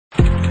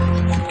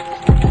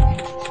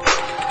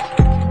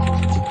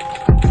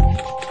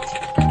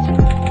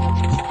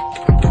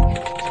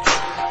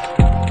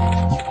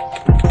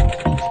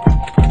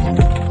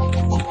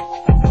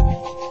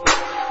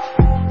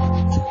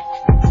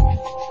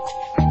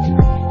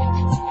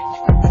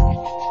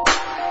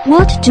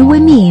What do we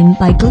mean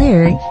by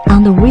glare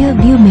on the rear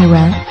view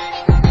mirror?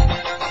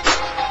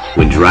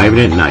 When driving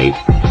at night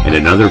and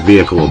another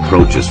vehicle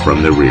approaches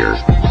from the rear,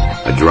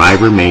 a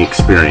driver may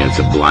experience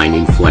a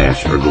blinding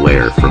flash or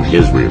glare from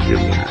his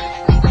rearview mirror.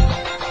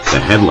 The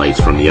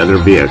headlights from the other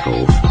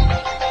vehicles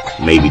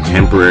may be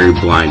temporarily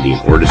blinding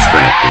or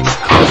distracting,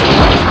 causing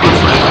multiple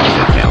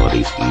traffic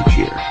fatalities each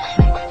year.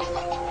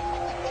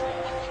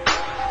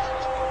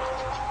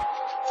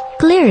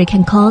 Glare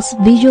can cause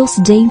visual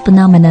stain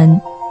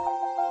phenomenon.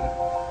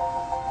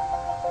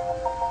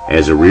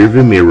 As a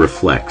rearview mirror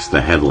reflects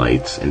the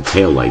headlights and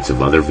taillights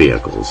of other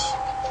vehicles,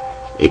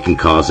 it can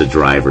cause a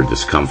driver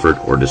discomfort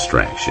or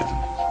distraction.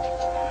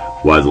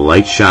 While the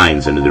light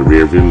shines into the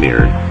rearview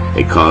mirror,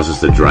 it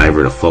causes the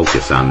driver to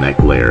focus on that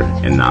glare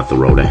and not the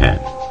road ahead.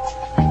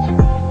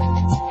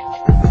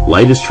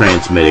 Light is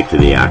transmitted to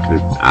the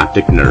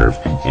optic nerve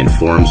and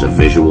forms a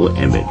visual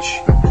image.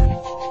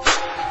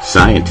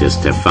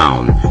 Scientists have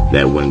found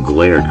that when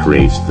glare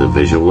creates the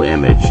visual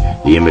image,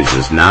 the image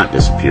does not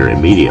disappear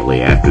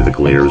immediately after the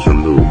glare is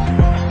removed.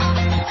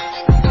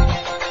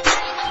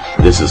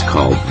 This is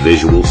called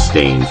visual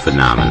stain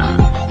phenomenon.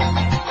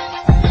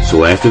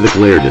 So after the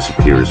glare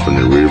disappears from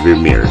the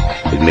rearview mirror,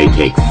 it may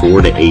take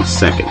 4 to 8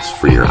 seconds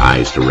for your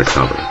eyes to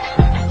recover.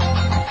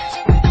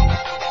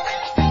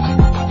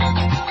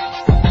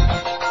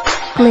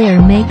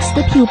 Glare makes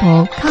the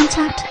pupil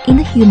contact in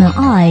the human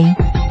eye.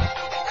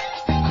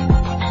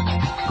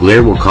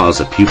 Glare will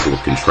cause a pupil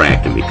to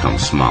contract and become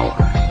smaller.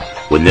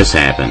 When this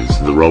happens,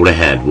 the road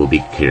ahead will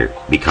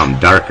become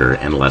darker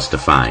and less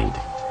defined.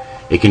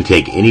 It can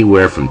take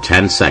anywhere from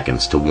 10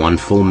 seconds to 1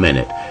 full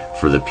minute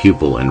for the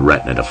pupil and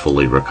retina to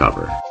fully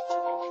recover.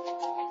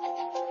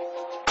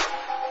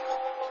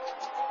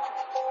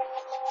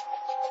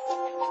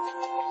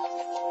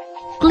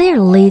 Glare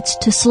leads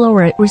to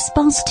slower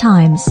response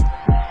times.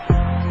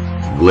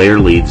 Glare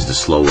leads to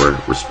slower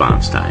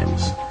response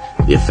times.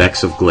 The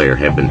effects of glare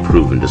have been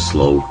proven to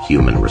slow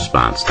human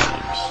response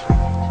times.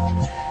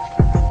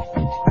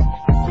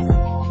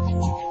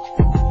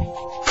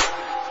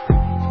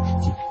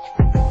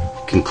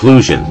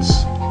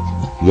 Conclusions.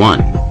 1.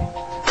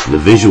 The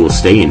visual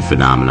stain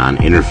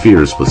phenomenon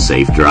interferes with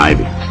safe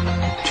driving.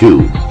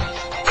 2.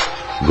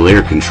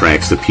 Glare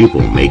contracts the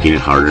pupil, making it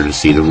harder to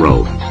see the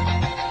road.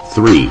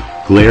 3.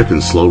 Glare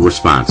can slow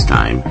response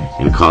time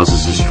and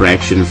causes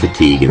distraction and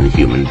fatigue in the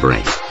human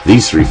brain.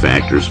 These 3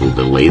 factors will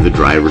delay the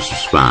driver's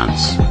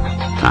response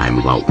time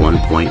about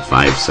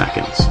 1.5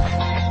 seconds.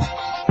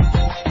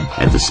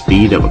 At the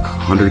speed of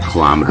 100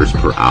 kilometers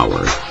per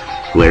hour,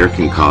 glare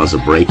can cause a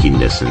braking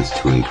distance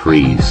to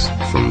increase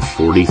from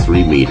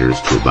 43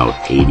 meters to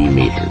about 80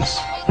 meters.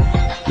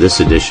 This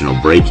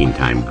additional braking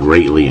time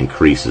greatly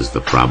increases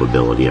the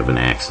probability of an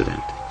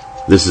accident.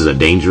 This is a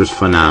dangerous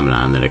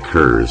phenomenon that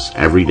occurs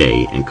every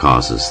day and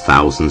causes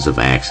thousands of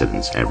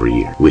accidents every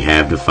year. We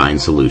have to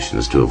find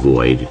solutions to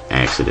avoid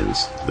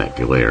accidents that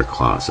glare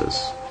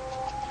causes.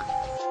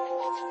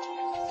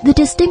 The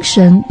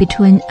distinction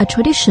between a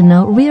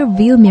traditional rear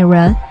view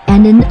mirror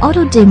and an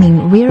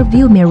auto-dimming rear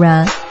view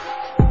mirror.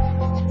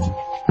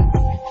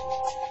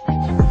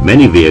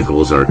 Many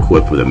vehicles are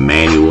equipped with a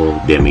manual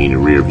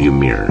dimming rear view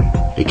mirror.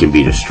 It can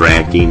be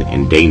distracting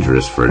and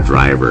dangerous for a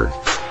driver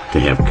to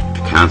have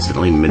to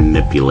constantly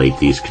manipulate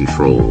these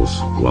controls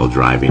while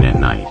driving at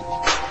night.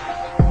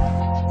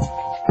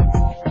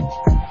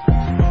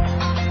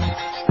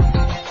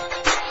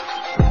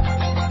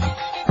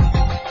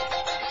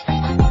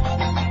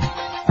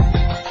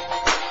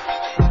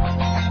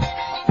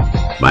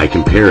 By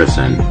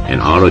comparison, an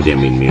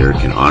auto-dimming mirror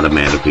can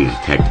automatically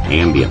detect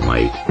ambient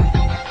light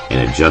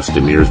and adjust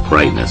the mirror's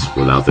brightness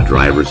without the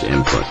driver's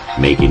input,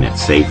 making it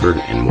safer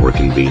and more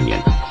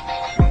convenient.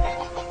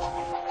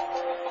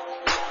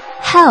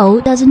 How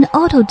does an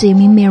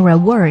auto-dimming mirror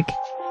work?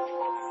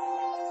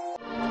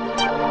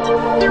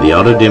 The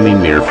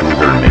auto-dimming mirror from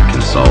Germid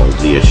can solve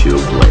the issue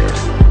of glare.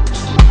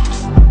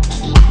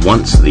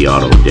 Once the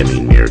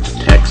auto-dimming mirror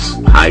detects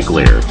high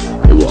glare,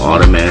 it will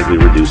automatically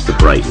reduce the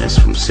brightness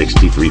from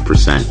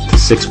 63% to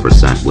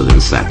 6%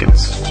 within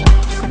seconds.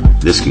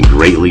 This can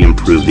greatly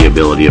improve the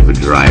ability of a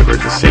driver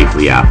to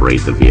safely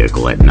operate the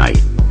vehicle at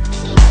night.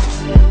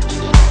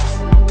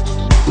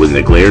 When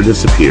the glare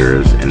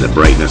disappears and the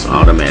brightness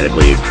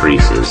automatically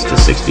increases to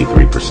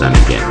 63%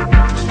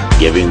 again,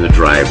 giving the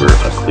driver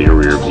a clear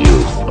rear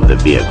view of the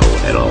vehicle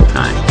at all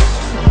times.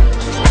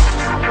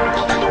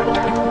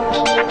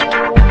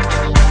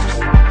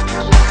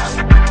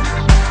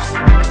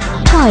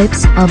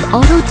 Types of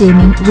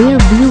auto-dimming rear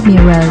view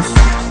mirrors.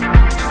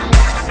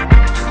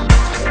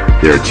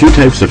 There are 2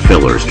 types of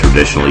fillers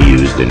traditionally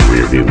used in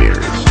rear view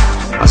mirrors,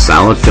 a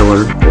solid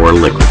filler or a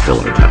liquid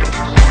filler type.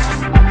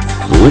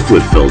 The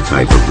liquid fill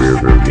type of rear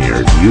view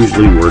mirror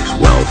usually works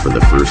well for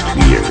the first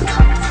 2 years,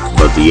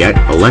 but the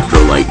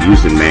electrolyte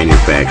used in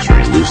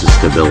manufacturing loses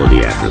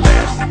stability after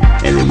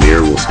that, and the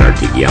mirror will start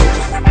to yellow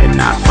and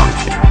not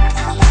function.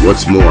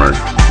 What's more,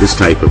 this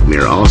type of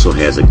mirror also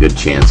has a good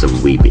chance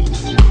of weeping.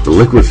 The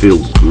liquid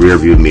filled rear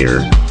view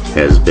mirror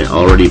has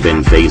already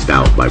been phased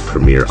out by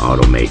premier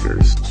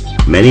automakers.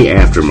 Many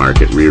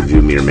aftermarket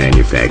rearview mirror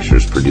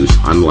manufacturers produce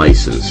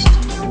unlicensed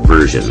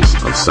versions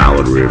of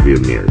solid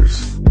rearview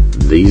mirrors.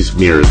 These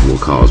mirrors will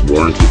cause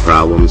warranty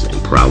problems and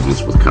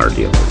problems with car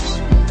dealers.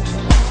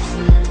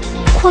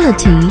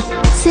 Quality,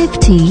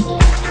 safety,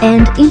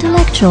 and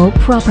intellectual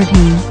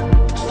property.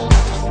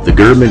 The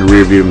Germid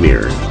rearview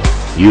mirror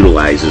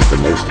utilizes the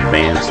most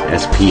advanced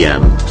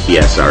SPM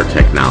TSR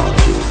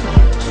technology,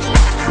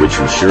 which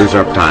ensures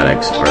our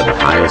products are the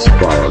highest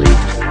quality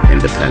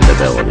and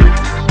dependability.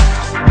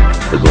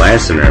 The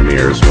glass in our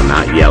mirrors will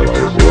not yellow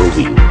or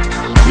weep,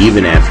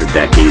 even after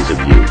decades of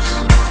use.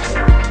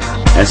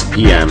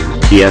 SPM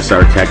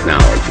TSR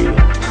technology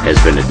has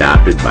been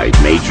adopted by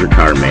major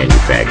car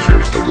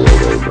manufacturers the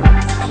world over.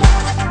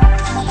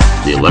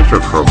 The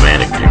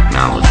electrochromatic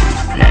technology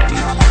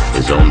patent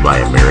is owned by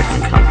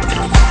American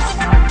company.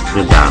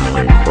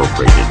 Hyundai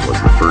Incorporated was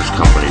the first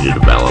company to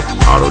develop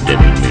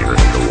auto-dimming mirror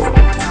in the world.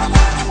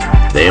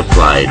 They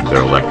applied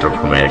their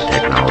electrochromatic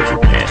technology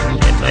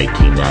patent in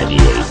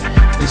 1998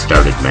 and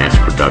started mass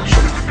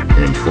production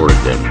and imported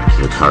them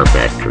to the car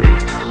factory.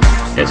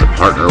 As a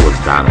partner with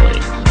Donnelly,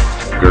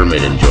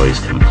 Germid enjoys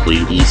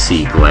complete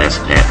EC glass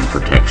patent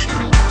protection.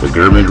 The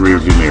Germid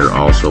rearview mirror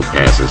also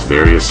passes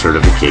various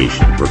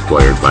certifications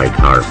required by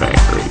car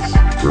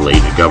factories,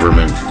 related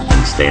government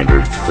and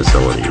standard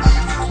facilities.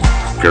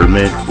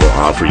 Germid will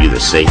offer you the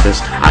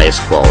safest,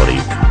 highest quality,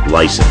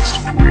 licensed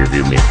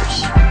rearview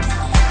mirrors.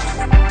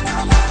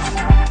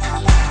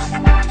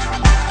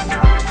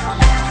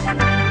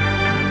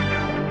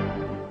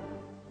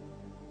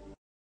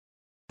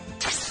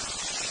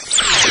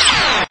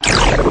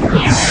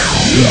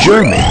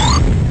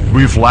 Germid,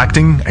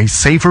 reflecting a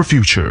safer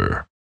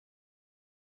future.